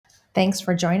Thanks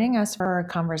for joining us for our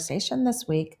conversation this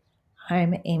week.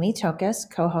 I'm Amy Tokus,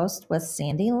 co host with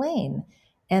Sandy Lane.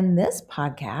 In this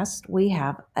podcast, we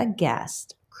have a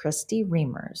guest, Kristi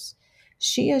Reimers.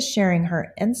 She is sharing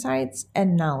her insights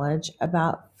and knowledge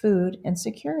about food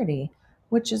insecurity,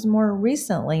 which is more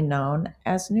recently known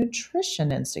as nutrition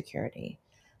insecurity.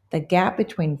 The gap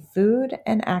between food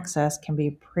and access can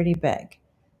be pretty big.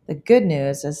 The good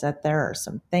news is that there are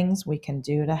some things we can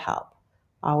do to help.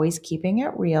 Always keeping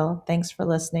it real. Thanks for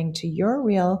listening to Your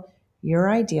Real, Your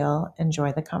Ideal.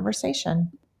 Enjoy the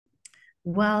conversation.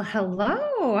 Well,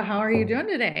 hello. How are you doing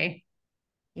today?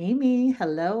 Amy,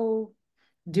 hello.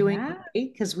 Doing Yeah,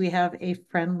 great because we have a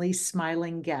friendly,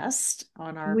 smiling guest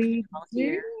on our we panel do.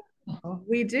 here.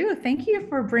 We do. Thank you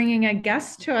for bringing a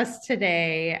guest to us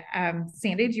today.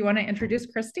 Sandy, do you want to introduce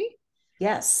Kristi?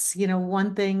 Yes,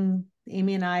 one thing,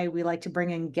 Amy and I, we like to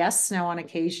bring in guests now on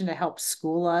occasion to help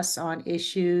school us on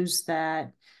issues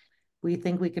that we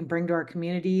think we can bring to our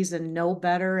communities and know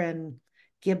better and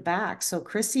give back. So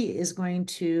Kristi is going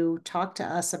to talk to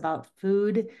us about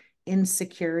food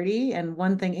insecurity. And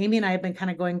one thing, Amy and I have been kind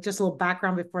of going just a little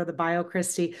background before the bio,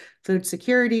 Kristi, food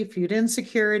security, food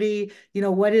insecurity,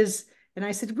 what is, and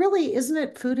I said, really, isn't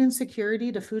it food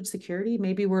insecurity to food security?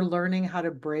 Maybe we're learning how to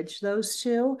bridge those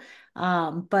two.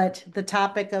 But the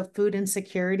topic of food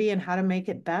insecurity and how to make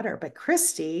it better. But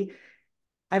Kristi,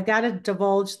 I've got to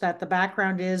divulge that the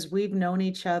background is we've known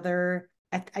each other,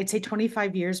 I'd say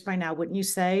 25 years by now, wouldn't you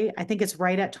say? I think it's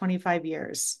right at 25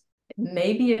 years.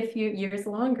 Maybe a few years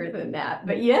longer than that.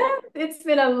 But yeah, it's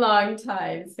been a long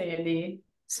time, Sandy.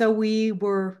 So we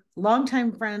were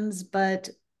longtime friends, but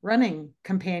running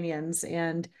companions.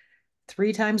 And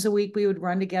 3 times a week we would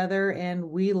run together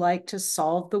and we like to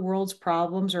solve the world's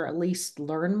problems or at least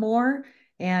learn more.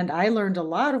 And I learned a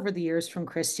lot over the years from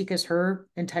Kristi because her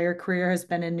entire career has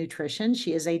been in nutrition.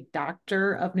 She is a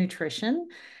doctor of nutrition,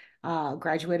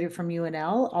 graduated from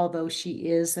UNL, although she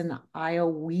is an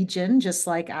Iowegian, just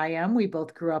like I am. We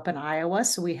both grew up in Iowa,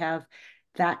 so we have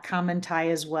that common tie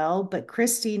as well. But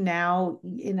Kristi now,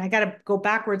 and I got to go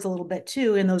backwards a little bit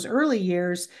too, in those early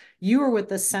years, you were with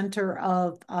the Center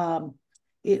of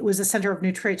it was a center of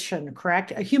nutrition,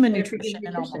 correct? A human nutrition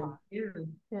in Omaha. Yeah,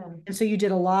 yeah. And so you did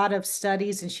a lot of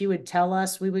studies, and she would tell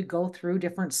us, we would go through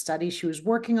different studies she was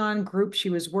working on, groups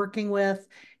she was working with.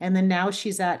 And then now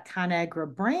she's at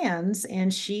ConAgra Brands,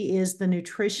 and she is the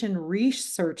Nutrition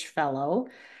Research Fellow.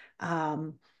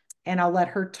 And I'll let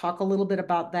her talk a little bit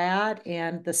about that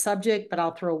and the subject, but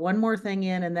I'll throw one more thing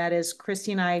in, and that is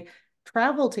Kristi and I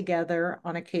travel together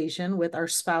on occasion with our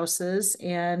spouses.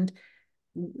 And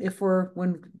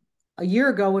when a year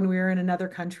ago when we were in another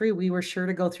country, we were sure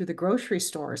to go through the grocery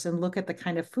stores and look at the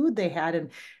kind of food they had.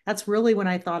 And that's really when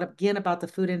I thought again about the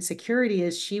food insecurity,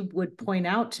 is she would point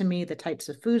out to me the types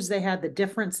of foods they had, the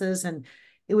differences. And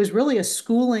it was really a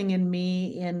schooling in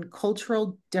me in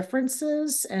cultural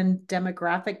differences and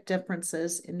demographic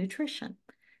differences in nutrition.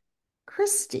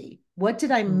 Kristi, what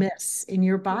did I miss in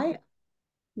your bio?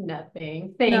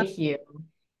 Nothing. No. Thank you.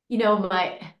 You know,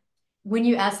 when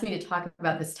you asked me to talk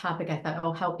about this topic, I thought,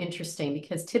 oh, how interesting,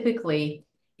 because typically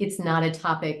it's not a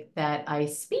topic that I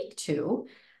speak to,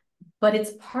 but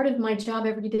it's part of my job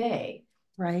every day.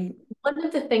 Right. One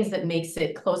of the things that makes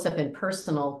it close up and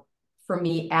personal for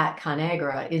me at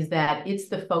ConAgra is that it's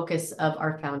the focus of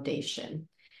our foundation.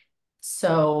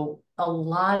 So a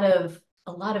lot of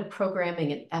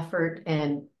programming and effort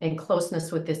and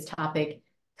closeness with this topic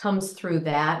comes through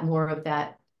that, more of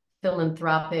that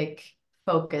philanthropic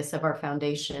focus of our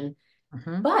foundation.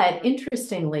 Mhm. But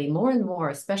interestingly, more and more,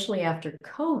 especially after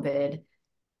COVID,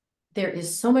 there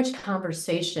is so much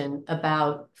conversation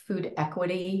about food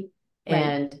equity Right.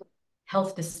 and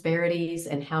health disparities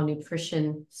and how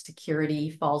nutrition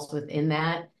security falls within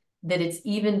that, that it's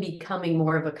even becoming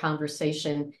more of a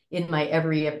conversation in my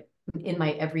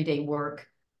everyday work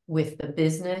with the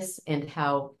business and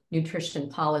how nutrition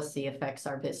policy affects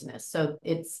our business. So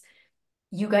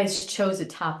you guys chose a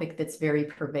topic that's very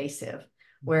pervasive,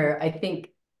 where I think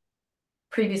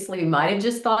previously we might have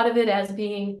just thought of it as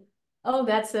being, oh,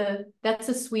 that's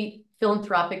a sweet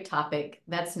philanthropic topic.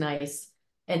 That's nice.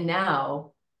 And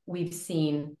now we've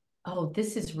seen, oh,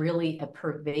 this is really a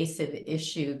pervasive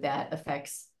issue that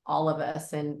affects all of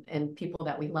us and people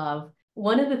that we love.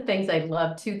 One of the things I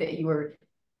love too that you were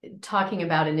talking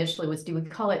about initially was, do we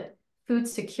call it food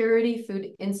security,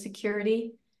 food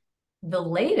insecurity? The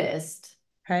latest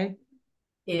Okay.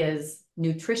 is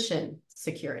nutrition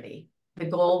security. The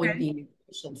goal would Okay. be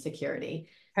nutrition security.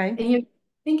 Okay. And you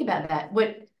think about that.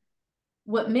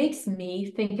 What makes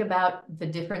me think about the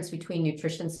difference between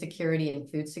nutrition security and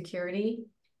food security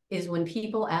is when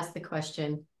people ask the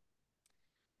question,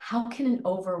 how can an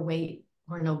overweight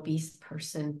or an obese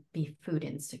person be food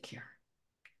insecure?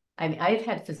 I mean, I've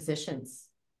had physicians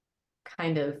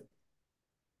kind of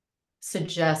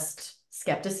suggest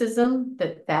skepticism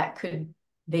that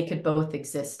they could both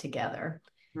exist together.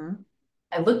 Mm-hmm.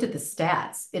 I looked at the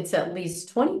stats. It's at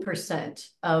least 20%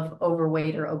 of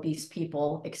overweight or obese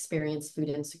people experience food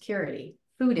insecurity.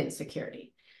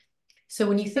 So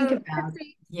when you think about,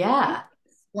 Kristi, yeah.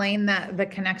 explain that, the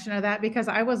connection of that, because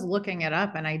I was looking it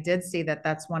up and I did see that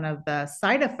that's one of the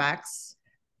side effects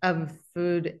of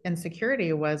food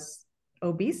insecurity was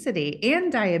obesity and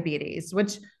diabetes,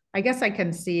 which I guess I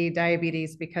can see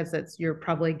diabetes because you're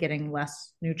probably getting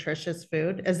less nutritious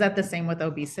food. Is that the same with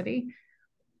obesity?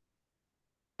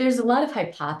 There's a lot of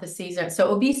hypotheses.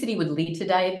 So obesity would lead to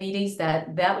diabetes.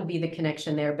 That would be the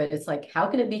connection there. But it's like, how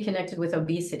can it be connected with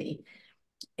obesity?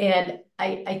 And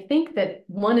I think that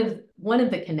one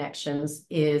of the connections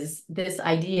is this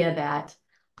idea that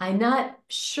I'm not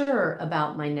sure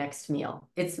about my next meal.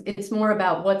 It's more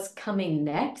about what's coming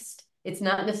next. It's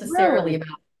not necessarily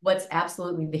about what's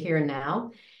absolutely the here and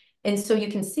now. And so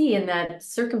you can see in that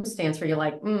circumstance where you're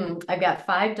like, I've got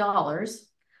 $5.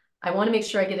 I want to make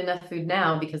sure I get enough food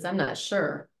now because I'm not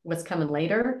sure what's coming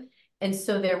later. And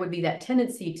so there would be that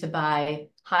tendency to buy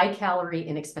high calorie,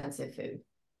 inexpensive food.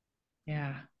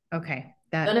 Yeah. Okay.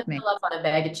 I'm gonna fill up on a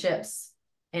bag of chips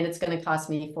and it's going to cost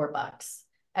me $4,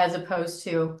 as opposed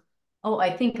to, oh,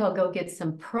 I think I'll go get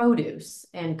some produce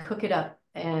and cook it up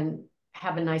and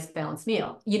have a nice balanced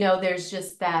meal. You know, there's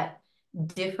just that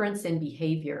difference in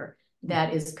behavior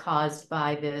that is caused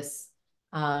by this,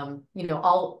 you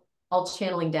know, all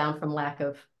channeling down from lack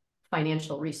of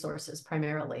financial resources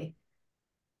primarily.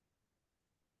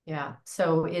 Yeah.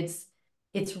 So it's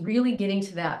really getting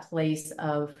to that place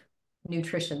of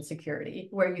nutrition security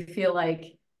where you feel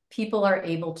like people are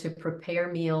able to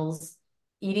prepare meals,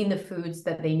 eating the foods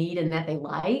that they need and that they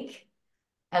like,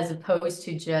 as opposed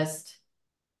to just,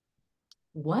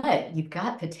 what? You've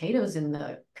got potatoes in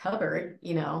the cupboard,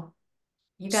 you know,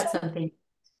 you got something.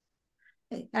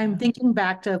 I'm thinking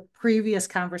back to previous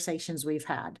conversations we've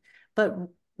had, but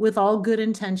with all good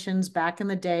intentions back in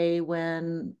the day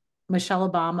when Michelle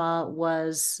Obama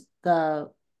was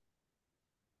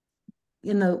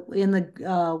in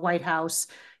the White House,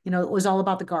 you know, it was all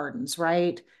about the gardens,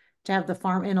 right? To have the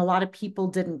farm, and a lot of people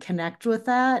didn't connect with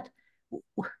that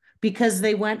because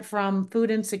they went from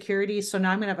food insecurity. So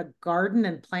now I'm going to have a garden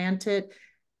and plant it.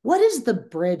 What is the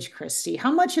bridge, Kristi?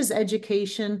 How much is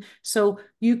education? So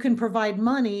you can provide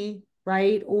money,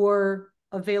 right? Or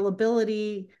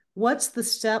availability. What's the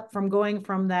step from going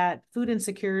from that food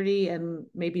insecurity and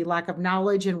maybe lack of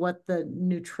knowledge and what the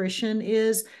nutrition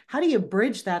is? How do you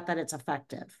bridge that it's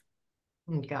effective?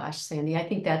 Oh gosh, Sandy, I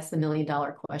think that's the $1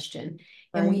 million question.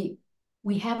 Right. And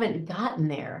we haven't gotten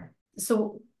there.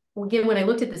 So again, when I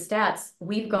looked at the stats,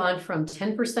 we've gone from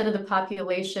 10% of the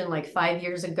population like 5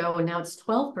 years ago, and now it's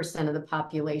 12% of the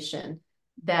population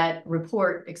that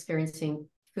report experiencing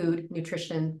food,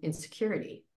 nutrition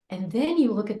insecurity. And then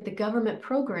you look at the government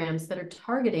programs that are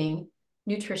targeting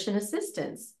nutrition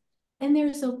assistance, and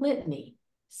there's a litany: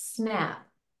 SNAP,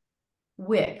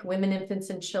 WIC, Women, Infants,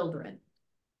 and Children,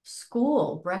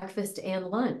 school, breakfast and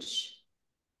lunch,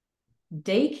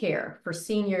 daycare for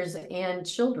seniors and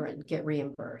children get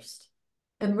reimbursed,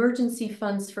 emergency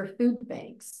funds for food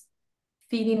banks,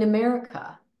 Feeding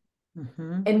America.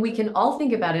 Mm-hmm. And we can all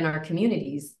think about in our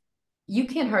communities, you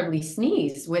can't hardly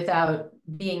sneeze without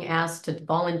being asked to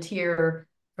volunteer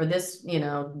for this, you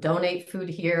know, donate food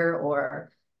here,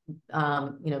 or,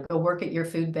 you know, go work at your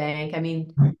food bank. I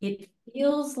mean, it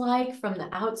feels like from the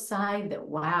outside that,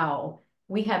 wow,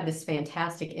 we have this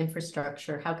fantastic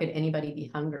infrastructure. How could anybody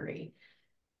be hungry?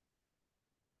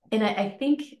 And I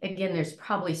think, again, there's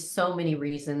probably so many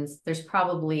reasons. There's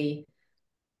probably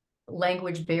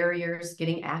language barriers,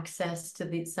 getting access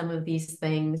to some of these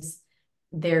things.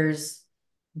 There's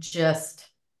just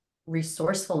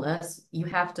resourcefulness. You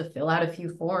have to fill out a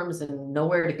few forms and know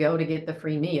where to go to get the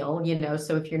free meal, you know.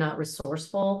 So if you're not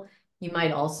resourceful, you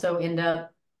might also end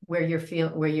up where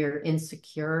you're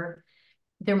insecure.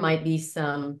 There might be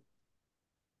some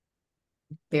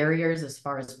barriers as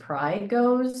far as pride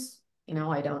goes. You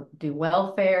know, I don't do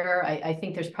welfare. I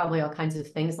think there's probably all kinds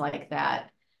of things like that.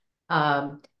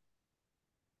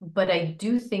 But I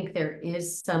do think there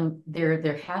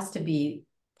has to be,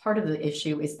 part of the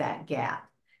issue is that gap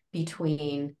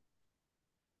between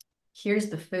here's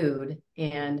the food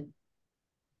and,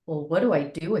 well, what do I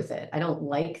do with it? I don't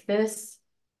like this.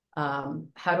 How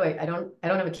do I don't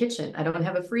have a kitchen. I don't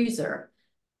have a freezer.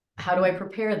 How do I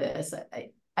prepare this?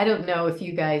 I don't know if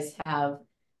you guys have,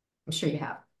 I'm sure you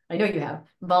have, I know you have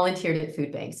volunteered at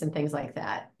food banks and things like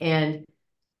that. And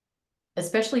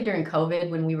especially during COVID,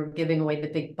 when we were giving away the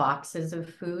big boxes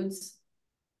of foods,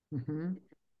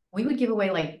 we would give away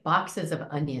like boxes of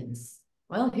onions.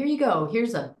 Well, here you go.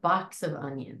 Here's a box of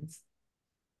onions.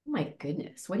 Oh my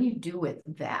goodness, what do you do with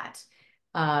that?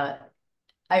 I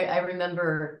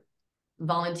remember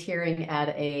volunteering at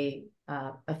a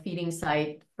feeding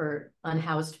site for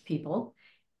unhoused people,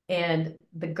 and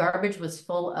the garbage was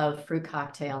full of fruit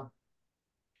cocktail.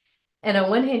 And on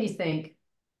one hand, you think,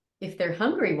 if they're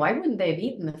hungry, why wouldn't they have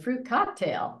eaten the fruit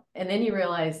cocktail? And then you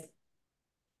realize,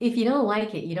 if you don't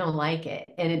like it, you don't like it.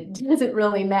 And it doesn't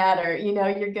really matter. You know,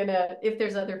 you're gonna, if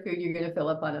there's other food, you're gonna fill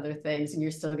up on other things and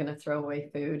you're still gonna throw away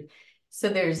food. So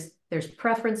there's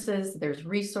preferences, there's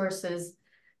resource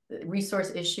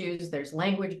issues, there's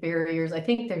language barriers. I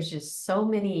think there's just so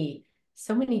many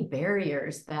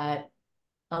barriers that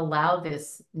allow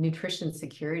this nutrition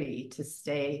security to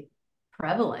stay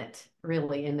prevalent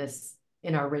really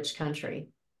in our rich country.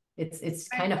 It's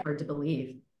kind of hard to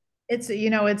believe. It's,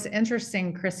 it's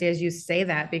interesting, Kristi, as you say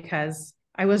that, because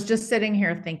I was just sitting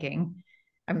here thinking,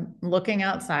 I'm looking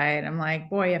outside. I'm like,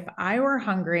 boy, if I were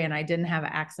hungry and I didn't have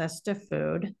access to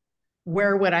food,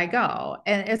 where would I go?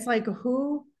 And it's like,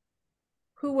 who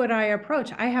would I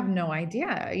approach? I have no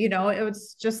idea. It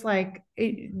was just like,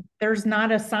 there's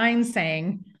not a sign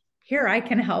saying, here, I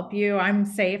can help you. I'm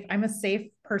safe. I'm a safe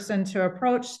person to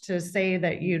approach to say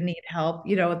that you need help.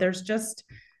 There's just,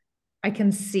 I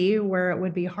can see where it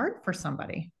would be hard for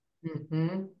somebody.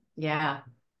 Yeah.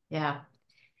 Yeah.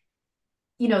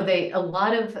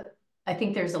 I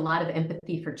think there's a lot of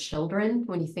empathy for children.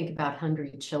 When you think about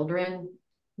hungry children,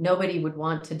 nobody would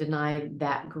want to deny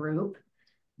that group.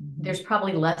 There's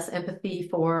probably less empathy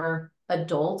for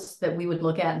adults that we would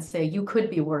look at and say, you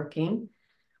could be working.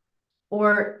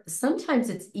 Or sometimes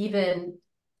it's even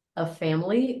a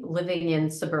family living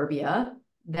in suburbia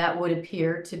that would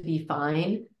appear to be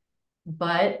fine,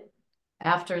 but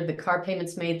after the car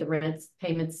payments made, the rent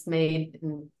payments made,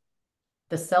 and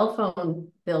the cell phone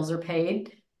bills are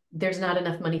paid, there's not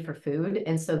enough money for food.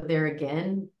 And so there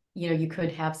again, you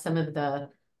could have some of the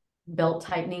belt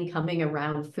tightening coming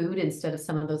around food instead of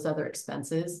some of those other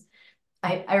expenses.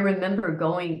 I remember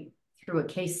going through a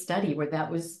case study where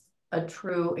that was a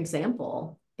true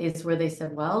example, is where they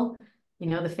said, well,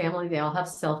 the family, they all have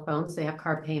cell phones, they have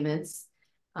car payments.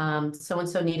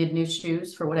 So-and-so needed new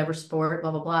shoes for whatever sport,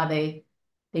 blah, blah, blah. They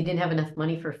didn't have enough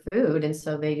money for food. And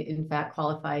so they, in fact,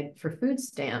 qualified for food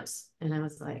stamps. And I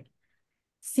was like,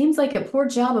 seems like a poor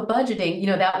job of budgeting.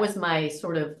 That was my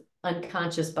sort of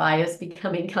unconscious bias,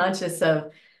 becoming conscious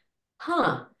of,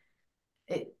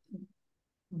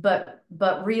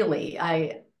 but really,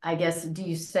 I guess, do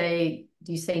you say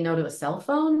no to a cell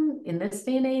phone in this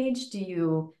day and age? Do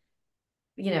you,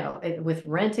 with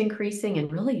rent increasing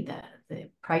and really the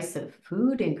price of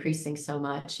food increasing so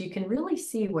much, you can really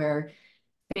see where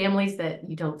families that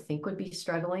you don't think would be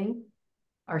struggling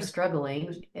are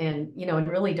struggling, and and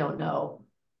really don't know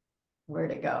where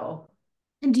to go.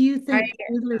 And do you think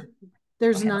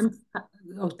there's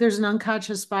an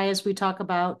unconscious bias? We talk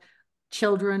about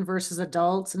children versus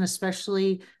adults, and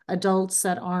especially adults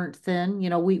that aren't thin.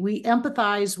 We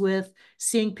empathize with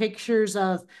seeing pictures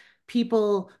of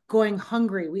people going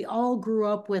hungry. We all grew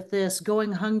up with this.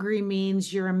 Going hungry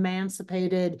means you're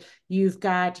emancipated. You've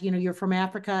got, you're from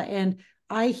Africa. And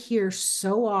I hear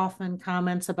so often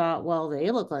comments about, well, they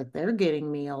look like they're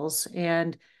getting meals.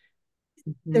 And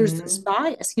there's this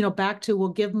bias, back to, we'll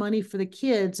give money for the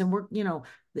kids, and we're,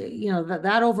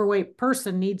 that overweight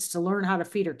person needs to learn how to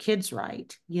feed her kids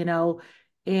right,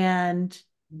 and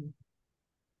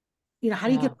how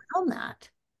do you get around that?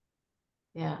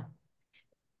 Yeah.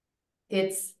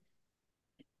 It's,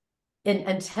 and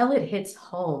until it hits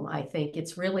home, I think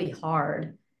it's really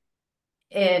hard.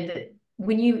 And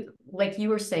when you, like you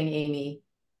were saying, Amy,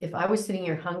 if I was sitting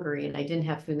here hungry and I didn't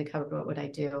have food in the cupboard, what would I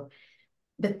do?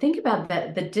 But think about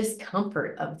that, the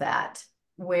discomfort of that,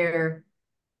 where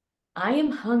I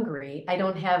am hungry. I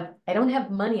don't have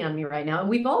money on me right now. And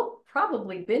we've all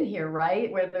probably been here,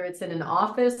 right? Whether it's in an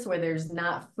office where there's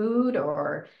not food,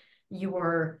 or you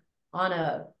were on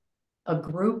a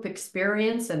group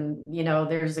experience and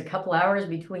there's a couple hours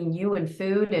between you and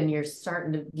food and you're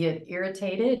starting to get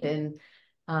irritated, and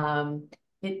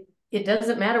it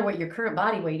doesn't matter what your current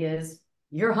body weight is,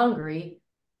 you're hungry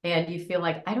and you feel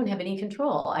like, I don't have any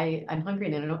control. I'm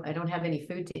hungry and I don't have any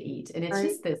food to eat. And it's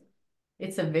just this,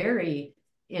 it's a very,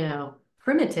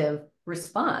 primitive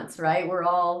response, right? We're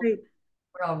all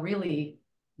really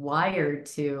wired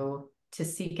to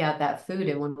seek out that food.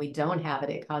 And when we don't have it,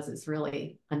 it causes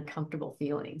really uncomfortable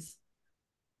feelings.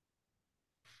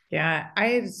 Yeah.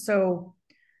 So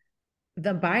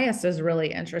the bias is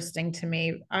really interesting to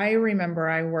me. I remember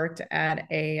I worked at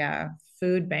a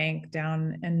food bank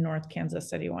down in North Kansas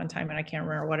City one time, and I can't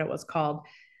remember what it was called,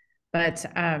 but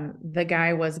the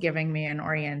guy was giving me an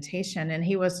orientation, and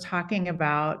he was talking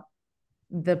about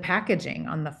the packaging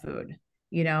on the food,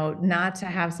 not to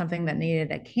have something that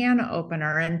needed a can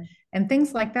opener and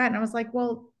things like that. And I was like,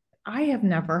 well, I have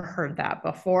never heard that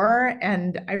before.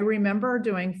 And I remember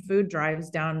doing food drives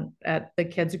down at the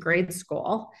kids' grade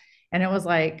school. And it was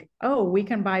like, oh, we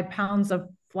can buy pounds of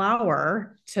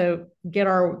flour to get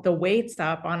the weights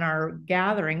up on our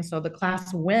gathering so the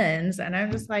class wins. And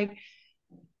I'm just like,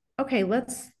 okay,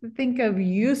 let's think of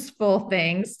useful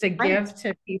things to Right. give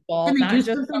to people, And they do not just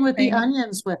something with the something.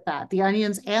 onions with that, the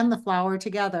onions and the flour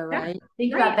together, Yeah, right?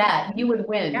 Think right. about that. You would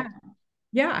win. Yeah.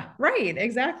 Yeah, right.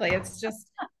 Exactly. It's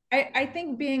just, I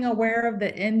think being aware of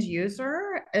the end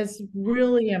user is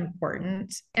really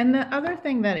important. And the other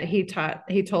thing that he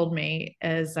told me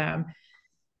is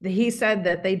he said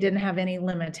that they didn't have any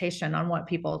limitation on what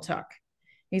people took.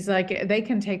 He's like, they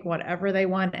can take whatever they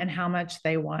want and how much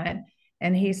they want.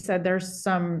 And he said there's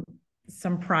some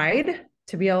pride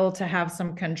to be able to have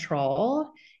some control.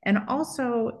 And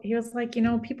also he was like,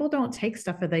 people don't take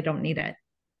stuff if they don't need it.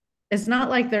 It's not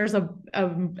like there's a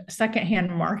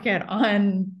secondhand market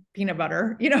on peanut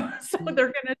butter, so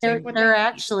they're going to take what There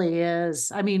actually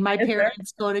is. I mean, my is there.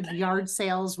 parents go to yard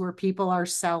sales where people are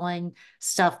selling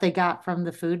stuff they got from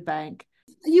the food bank.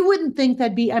 You wouldn't think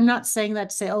that'd be, I'm not saying that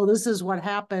to say, oh, this is what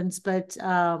happens, but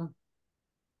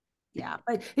yeah,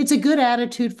 but it's a good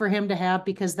attitude for him to have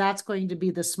because that's going to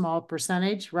be the small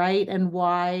percentage, right? And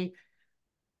why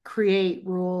create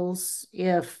rules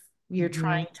if you're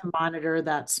trying to monitor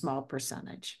that small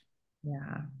percentage?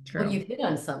 Yeah, Well, true. you've hit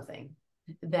on something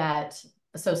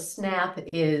so SNAP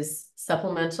is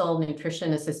Supplemental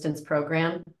Nutrition Assistance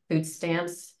Program, food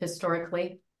stamps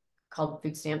historically called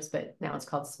food stamps, but now it's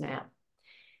called SNAP.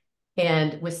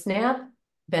 And with SNAP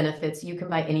benefits, you can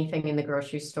buy anything in the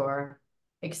grocery store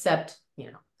except,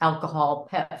 alcohol,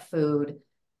 pet food,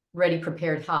 ready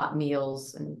prepared hot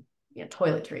meals, and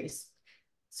toiletries.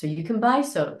 So you can buy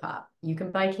soda pop, you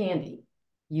can buy candy,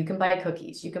 you can buy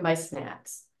cookies, you can buy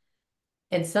snacks.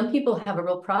 And some people have a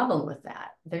real problem with that.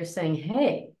 They're saying,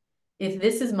 hey, if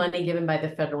this is money given by the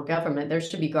federal government, there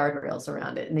should be guardrails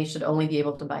around it, and they should only be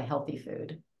able to buy healthy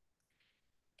food.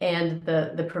 And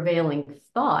the prevailing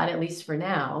thought, at least for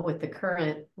now, with the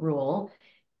current rule,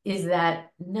 is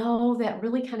that no, that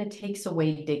really kind of takes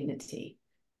away dignity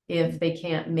if they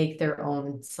can't make their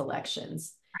own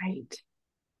selections. Right.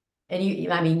 And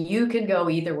you can go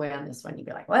either way on this one. You'd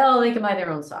be like, well, they can buy their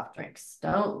own soft drinks. We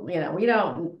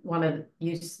don't want to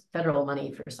use federal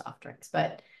money for soft drinks.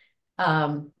 But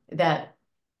that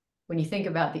when you think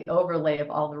about the overlay of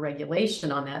all the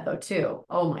regulation on that though, too,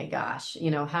 oh my gosh,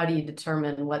 how do you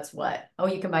determine what's what? Oh,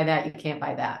 you can buy that, you can't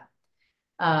buy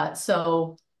that.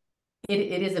 So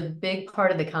it is a big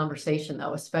part of the conversation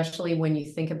though, especially when you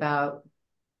think about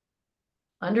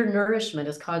undernourishment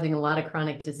is causing a lot of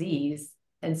chronic disease.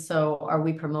 And so are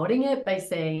we promoting it by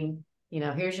saying,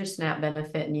 here's your SNAP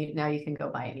benefit and now you can go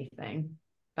buy anything?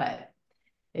 But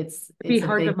it'd be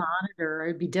hard to monitor.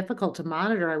 It'd be difficult to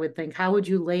monitor, I would think. How would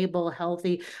you label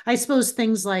healthy? I suppose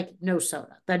things like no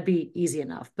soda, that'd be easy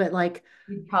enough. But like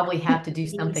you'd probably have to do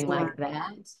something like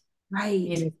that.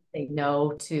 Right. Say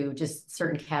no to just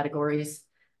certain categories.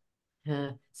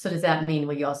 So does that mean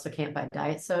you also can't buy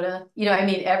diet soda?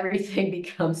 Everything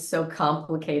becomes so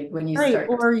complicated when you start.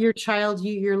 Or your child,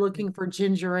 you're looking for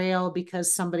ginger ale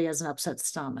because somebody has an upset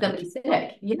stomach. Somebody's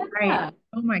sick. Yeah. Right.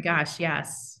 Oh my gosh,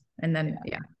 yes. And then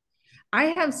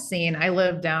I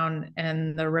live down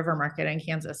in the river market in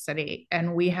Kansas City,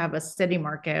 and we have a city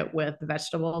market with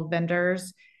vegetable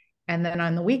vendors. And then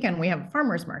on the weekend, we have a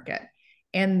farmer's market.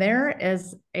 And there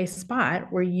is a spot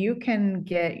where you can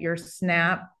get your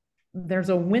SNAP. There's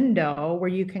a window where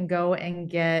you can go and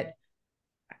get,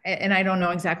 and I don't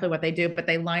know exactly what they do, but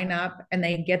they line up and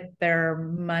they get their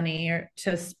money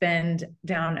to spend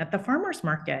down at the farmer's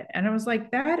market. And I was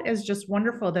like, that is just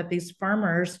wonderful that these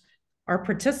farmers are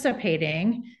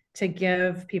participating to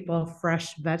give people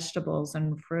fresh vegetables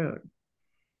and fruit.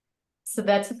 So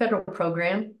that's a federal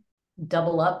program,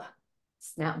 Double Up,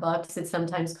 SNAP Bucks, it's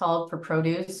sometimes called, for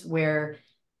produce, where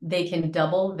they can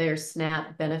double their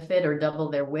SNAP benefit or double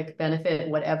their WIC benefit,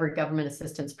 whatever government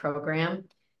assistance program.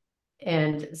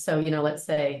 And so, let's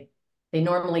say they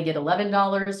normally get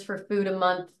 $11 for food a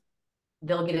month,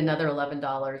 they'll get another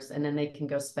 $11, and then they can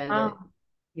go spend it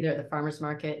either at the farmer's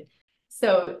market.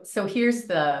 So here's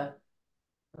the,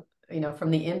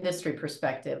 from the industry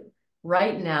perspective,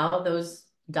 right now, those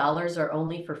dollars are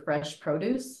only for fresh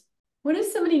produce. what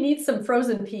if somebody needs some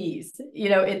frozen peas?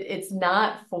 It's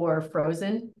not for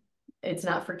frozen, it's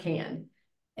not for canned.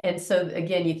 And so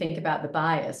again, you think about the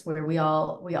bias where we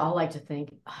all like to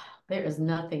think, oh, there is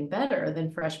nothing better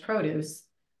than fresh produce.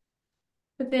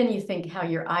 But then you think how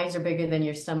your eyes are bigger than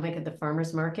your stomach at the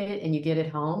farmer's market, and you get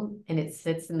it home and it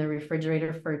sits in the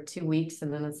refrigerator for 2 weeks,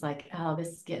 and then it's like, oh, this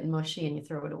is getting mushy, and you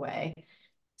throw it away.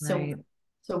 So, Right.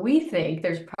 so we think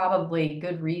there's probably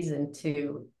good reason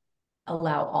to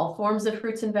allow all forms of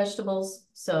fruits and vegetables.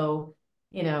 So,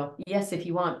 yes, if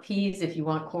you want peas, if you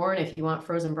want corn, if you want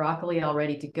frozen broccoli all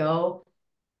ready to go,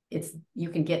 you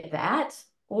can get that,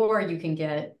 or you can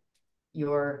get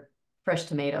your fresh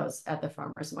tomatoes at the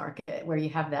farmer's market where you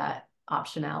have that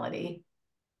optionality.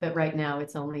 But right now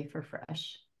it's only for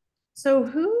fresh. So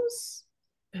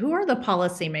who are the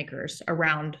policymakers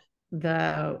around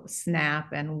the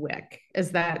SNAP and WIC?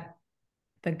 Is that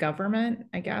the government,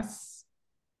 I guess?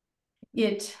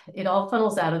 It all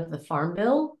funnels out of the Farm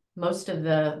Bill. Most of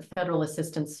the federal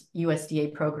assistance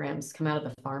USDA programs come out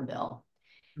of the Farm Bill.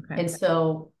 Okay. And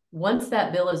so once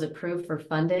that bill is approved for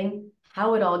funding,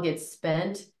 how it all gets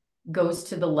spent goes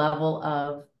to the level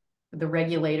of the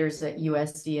regulators at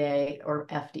USDA or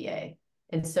FDA.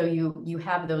 And so you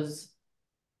have those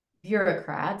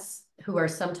bureaucrats who are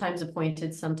sometimes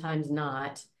appointed, sometimes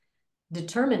not,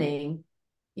 determining,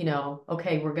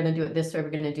 okay, we're going to do it this way,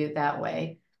 we're going to do it that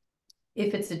way.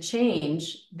 If it's a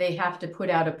change, they have to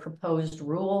put out a proposed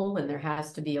rule, and there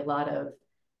has to be a lot of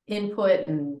input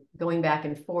and going back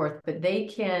and forth, but they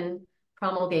can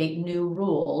promulgate new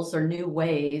rules or new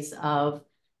ways of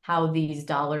how these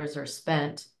dollars are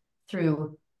spent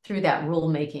through that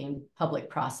rulemaking public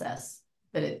process.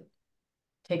 But it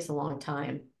takes a long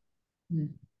time.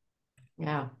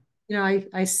 Yeah.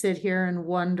 I sit here and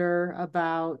wonder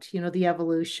about, the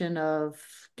evolution of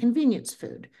convenience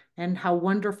food and how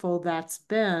wonderful that's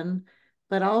been.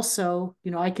 But also,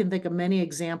 I can think of many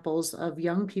examples of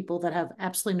young people that have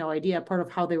absolutely no idea. Part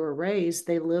of how they were raised,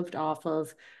 they lived off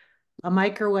of a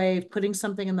microwave, putting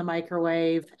something in the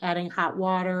microwave, adding hot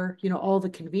water, all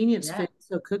the convenience food.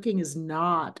 So cooking is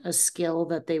not a skill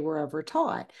that they were ever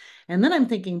taught. And then I'm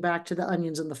thinking back to the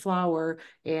onions and the flour,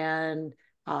 and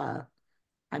I'm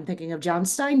thinking of John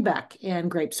Steinbeck and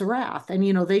Grapes of Wrath. And,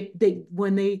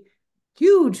 when they,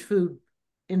 huge food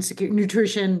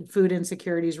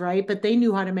insecurities, right? But they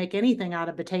knew how to make anything out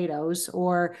of potatoes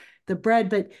or the bread.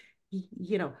 But,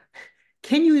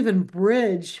 can you even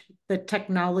bridge the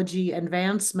technology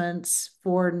advancements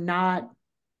for not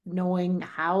knowing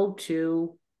how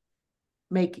to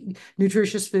make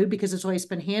nutritious food because it's always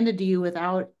been handed to you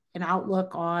without an outlook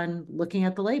on looking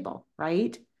at the label,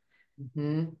 right?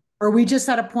 Mm-hmm. Or are we just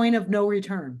at a point of no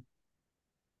return?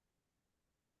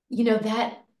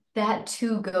 That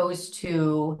too goes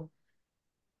to,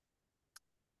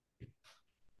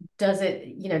 does it,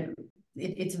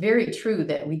 it's very true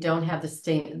that we don't have the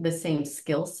same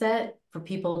skill set for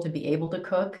people to be able to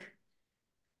cook.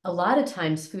 A lot of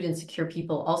times food insecure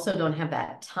people also don't have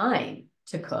that time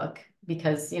to cook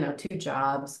because, 2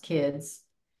 jobs, kids.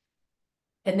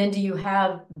 And then do you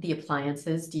have the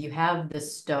appliances? Do you have the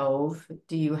stove?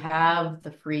 Do you have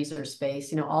the freezer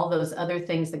space? All those other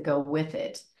things that go with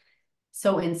it.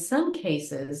 So in some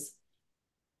cases,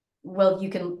 while you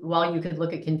could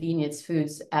look at convenience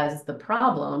foods as the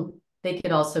problem, they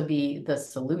could also be the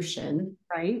solution.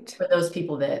 Right. For those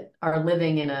people that are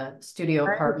living in a studio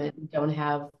Right. apartment, don't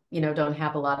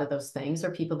have a lot of those things,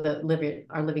 or people that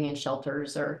are living in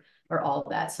shelters or all of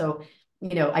that. So,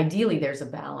 ideally there's a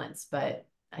balance, but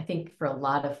I think for a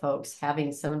lot of folks,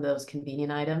 having some of those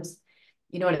convenient items,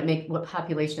 what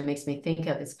population it makes me think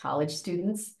of is college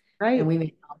students. Right. And we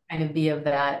may all kind of be of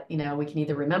that, we can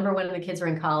either remember when the kids were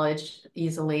in college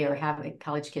easily, or have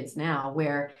college kids now,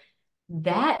 where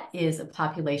that is a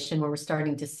population where we're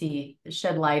starting to see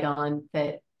shed light on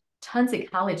that tons of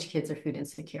college kids are food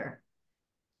insecure.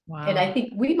 Wow. And I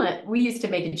think we used to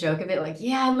make a joke of it, like,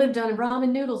 yeah, I lived on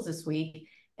ramen noodles this week,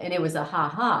 and it was a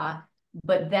ha-ha.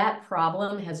 But that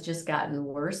problem has just gotten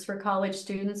worse for college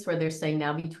students, where they're saying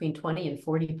now between 20 and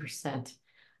 40%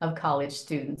 of college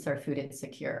students are food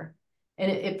insecure.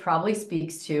 And it probably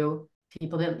speaks to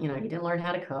people you didn't learn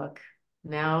how to cook.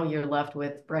 Now you're left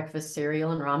with breakfast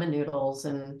cereal and ramen noodles.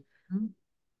 And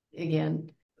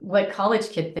again, what college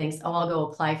kid thinks, oh, I'll go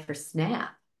apply for SNAP,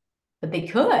 but they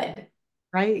could,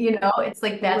 Right. It's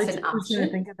like, that's an Who's gonna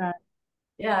option. think of that?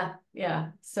 Yeah. Yeah.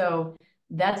 So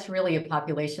that's really a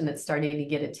population that's starting to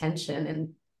get attention.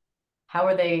 And how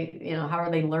are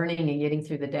they learning and getting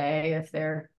through the day if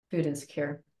they're food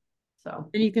insecure? So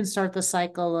And you can start the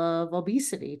cycle of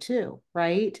obesity too,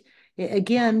 right?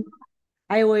 Again,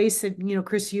 I always said,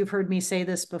 Chris, you've heard me say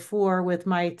this before with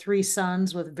my three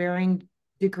sons with varying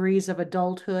degrees of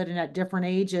adulthood and at different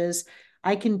ages.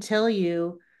 I can tell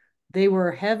you they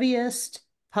were heaviest,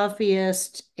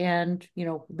 puffiest, and,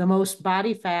 the most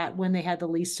body fat when they had the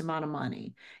least amount of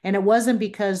money. And it wasn't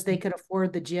because they could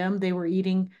afford the gym. They were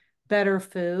eating better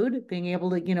food, being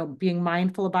able to, being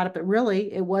mindful about it. But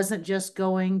really, it wasn't just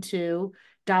going to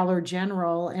Dollar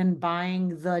General and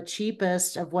buying the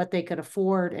cheapest of what they could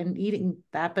afford and eating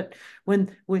that. But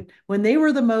when they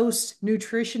were the most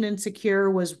nutrition insecure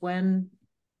was when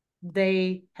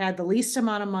they had the least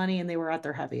amount of money and they were at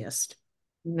their heaviest.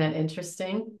 Isn't that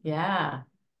interesting? Yeah.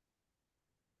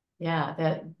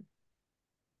 Yeah,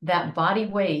 that body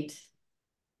weight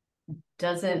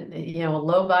doesn't, a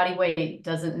low body weight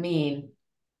doesn't mean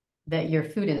that you're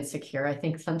food insecure. I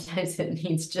think sometimes it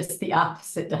means just the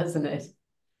opposite, doesn't it?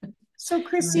 So,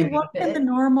 Kristi, what can the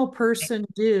normal person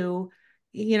do?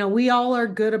 We all are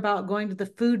good about going to the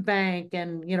food bank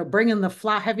and, bringing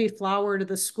the heavy flour to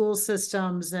the school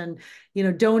systems and,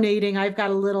 donating. I've got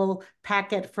a little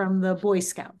packet from the Boy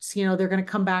Scouts. They're going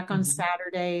to come back on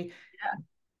Saturday. Yeah.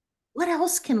 What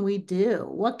else can we do?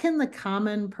 What can the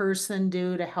common person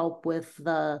do to help with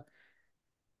the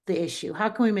issue? How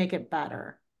can we make it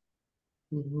better?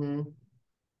 Mm-hmm.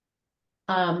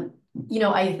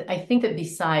 I think that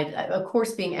besides, of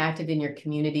course, being active in your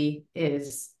community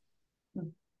is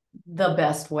the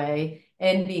best way,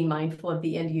 and being mindful of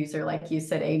the end user, like you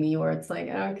said, Amy, where it's like,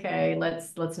 okay,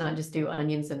 let's not just do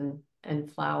onions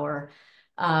and flour.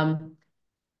 Beyond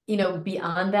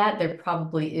that, there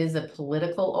probably is a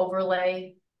political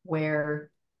overlay where,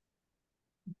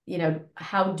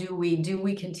 how do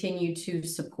we continue to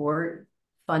support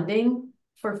funding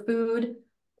for food,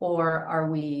 or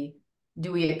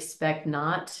do we expect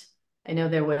not? I know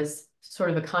there was sort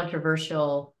of a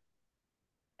controversial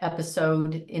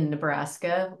episode in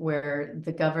Nebraska where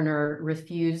the governor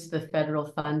refused the federal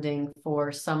funding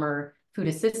for summer food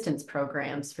assistance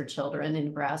programs for children in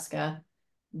Nebraska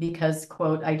because,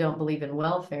 quote, I don't believe in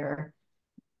welfare.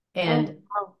 And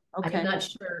okay. I'm not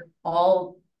sure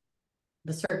all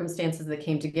the circumstances that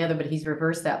came together, but he's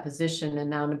reversed that position, and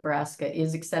now Nebraska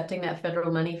is accepting that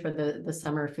federal money for the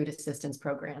summer food assistance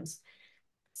programs.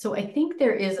 So I think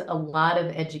there is a lot of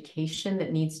education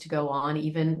that needs to go on,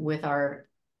 even with our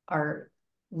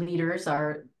leaders,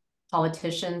 our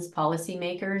politicians,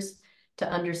 policymakers, to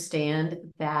understand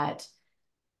that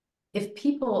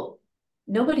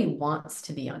nobody wants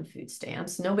to be on food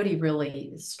stamps. Nobody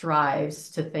really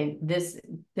strives to think this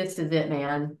is it,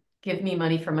 man. Give me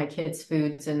money for my kids'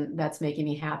 foods and that's making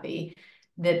me happy.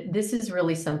 That this is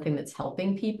really something that's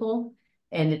helping people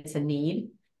and it's a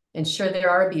need. And sure, there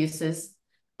are abuses,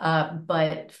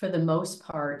 but for the most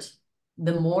part,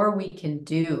 the more we can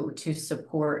do to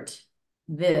support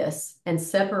this and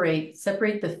separate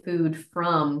the food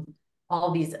from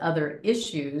all these other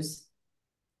issues,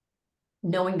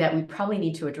 knowing that we probably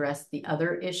need to address the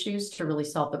other issues to really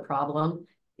solve the problem,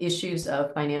 issues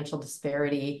of financial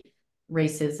disparity,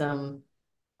 racism,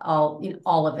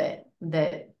 all of it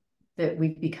that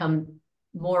we've become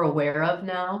more aware of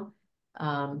now.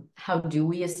 How do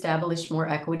we establish more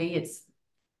equity?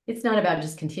 It's not about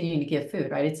just continuing to give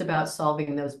food, right? It's about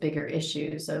solving those bigger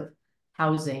issues of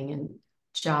housing and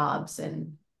jobs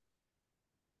and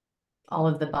all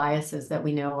of the biases that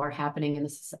we know are happening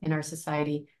in our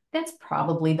society. That's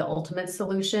probably the ultimate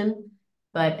solution.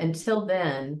 But until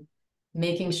then,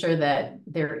 making sure that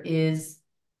there is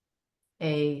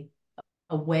a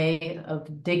way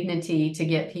of dignity to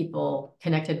get people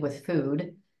connected with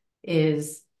food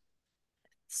is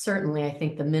certainly, I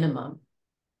think, the minimum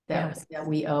that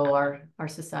we owe our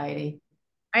society.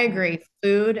 I agree.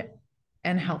 Food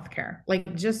and healthcare.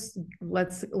 Like, just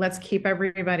let's keep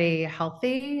everybody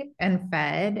healthy and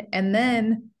fed, and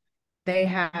then they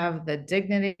have the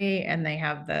dignity and they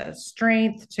have the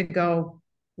strength to go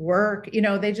work.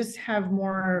 They just have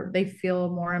more, they feel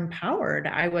more empowered,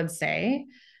 I would say.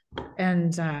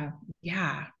 And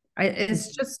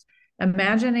it's just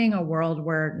imagining a world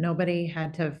where nobody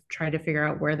had to try to figure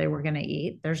out where they were going to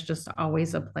eat. There's just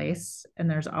always a place and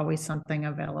there's always something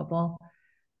available.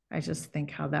 I just think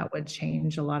how that would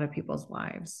change a lot of people's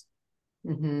lives.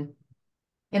 Mm-hmm.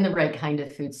 And the right kind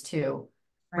of foods too.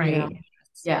 Right.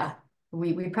 Yeah.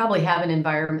 We probably have an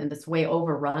environment that's way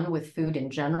overrun with food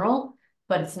in general,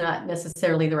 but it's not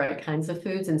necessarily the right kinds of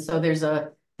foods. And so there's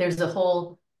a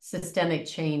whole systemic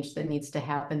change that needs to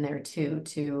happen there too,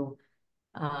 to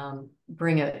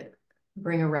bring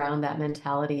around that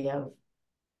mentality of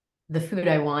the food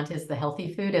I want is the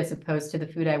healthy food, as opposed to the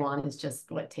food I want is just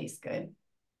what tastes good.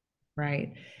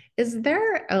 Right. Is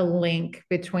there a link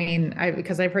between,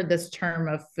 because I've heard this term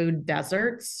of food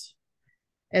deserts.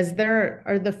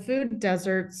 Are the food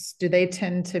deserts, do they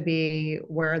tend to be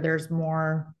where there's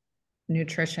more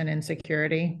nutrition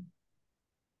insecurity?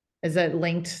 Is it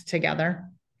linked together?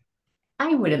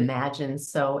 I would imagine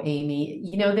so,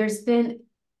 Amy. There's been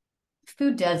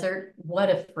food desert, what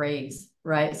a phrase,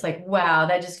 right? It's like, wow,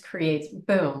 that just creates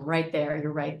boom, right there.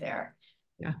 You're right there.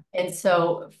 Yeah. And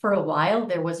so for a while,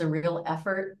 there was a real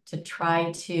effort to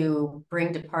try to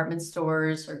bring department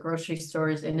stores or grocery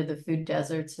stores into the food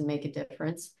deserts and make a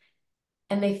difference.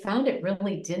 And they found it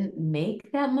really didn't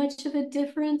make that much of a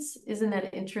difference. Isn't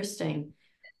that interesting?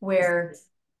 Where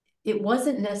it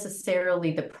wasn't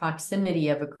necessarily the proximity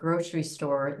of a grocery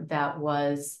store that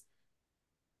was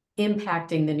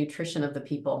impacting the nutrition of the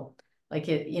people. Like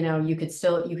you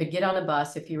could get on a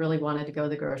bus if you really wanted to go to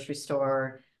the grocery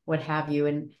store, what have you.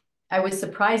 And I was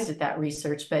surprised at that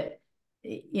research, but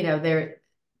they're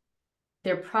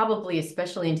probably,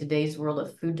 especially in today's world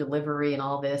of food delivery and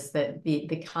all this, that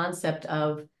the concept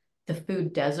of the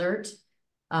food desert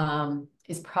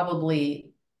is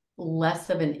probably less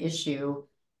of an issue.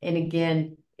 And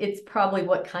again, it's probably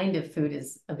what kind of food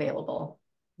is available.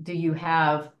 Do you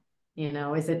have,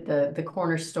 is it the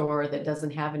corner store that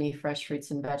doesn't have any fresh fruits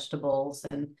and vegetables?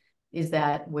 And is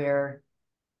that where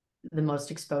the most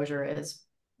exposure is?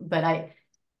 But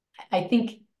I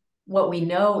think what we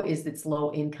know is it's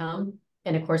low income.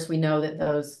 And of course, we know that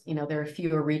those, there are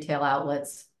fewer retail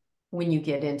outlets when you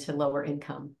get into lower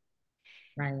income.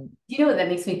 Right. You know what that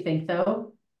makes me think,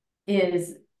 though,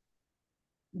 is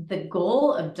the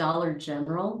goal of Dollar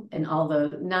General, and although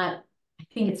not, I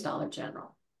think it's Dollar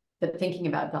General, but thinking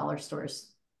about dollar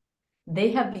stores,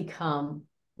 they have become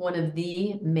one of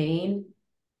the main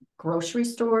grocery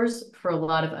stores for a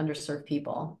lot of underserved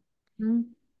people. Mm-hmm.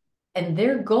 And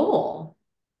their goal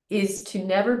is to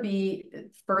never be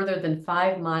further than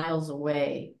 5 miles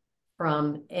away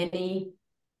from any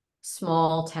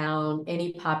small town,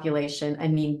 any population. I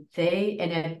mean,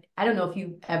 I don't know if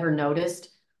you've ever noticed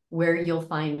where you'll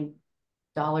find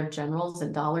Dollar Generals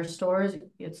and dollar stores.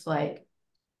 It's like,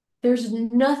 there's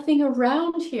nothing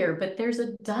around here, but there's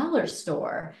a dollar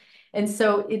store. And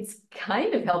so it's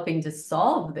kind of helping to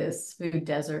solve this food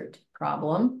desert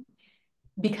problem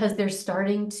because they're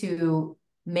starting to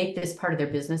make this part of their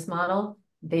business model.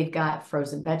 They've got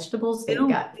frozen vegetables, they've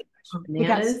got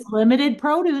bananas. They got limited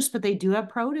produce, but they do have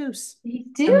produce. They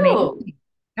do. Amazing.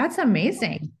 That's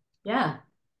amazing. Yeah.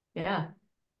 Yeah.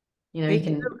 They you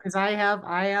can, because I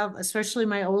have, especially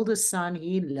my oldest son,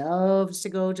 he loves to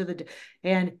go to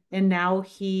and now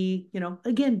he,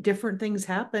 again, different things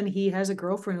happen. He has a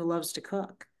girlfriend who loves to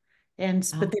cook.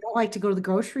 But they don't like to go to the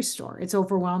grocery store. It's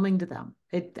overwhelming to them.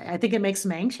 I think it makes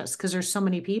them anxious because there's so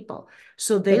many people.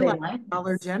 So they like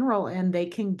Dollar General, and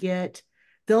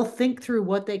they'll think through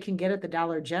what they can get at the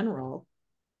Dollar General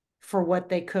for what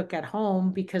they cook at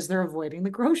home because they're avoiding the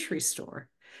grocery store.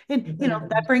 And,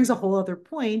 that brings a whole other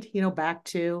point, back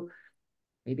to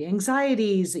maybe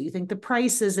anxieties that you think the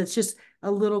prices, it's just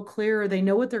a little clearer. They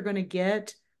know what they're going to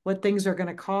get, what things are going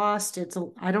to cost.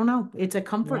 I don't know. It's a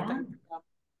comfort thing.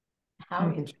 How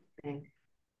interesting.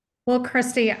 Well,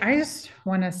 Kristi, I just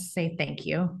want to say thank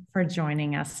you for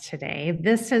joining us today.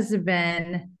 This has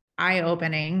been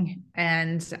eye-opening,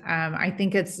 and I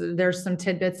think there's some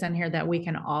tidbits in here that we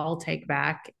can all take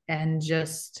back and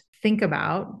just think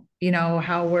about,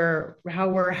 how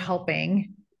we're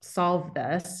helping solve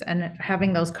this and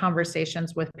having those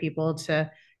conversations with people to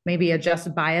maybe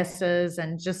adjust biases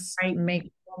and just make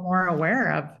people more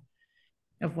aware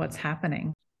of what's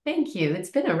happening. Thank you.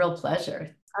 It's been a real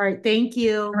pleasure. All right. Thank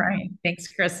you. All right.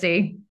 Thanks, Kristi.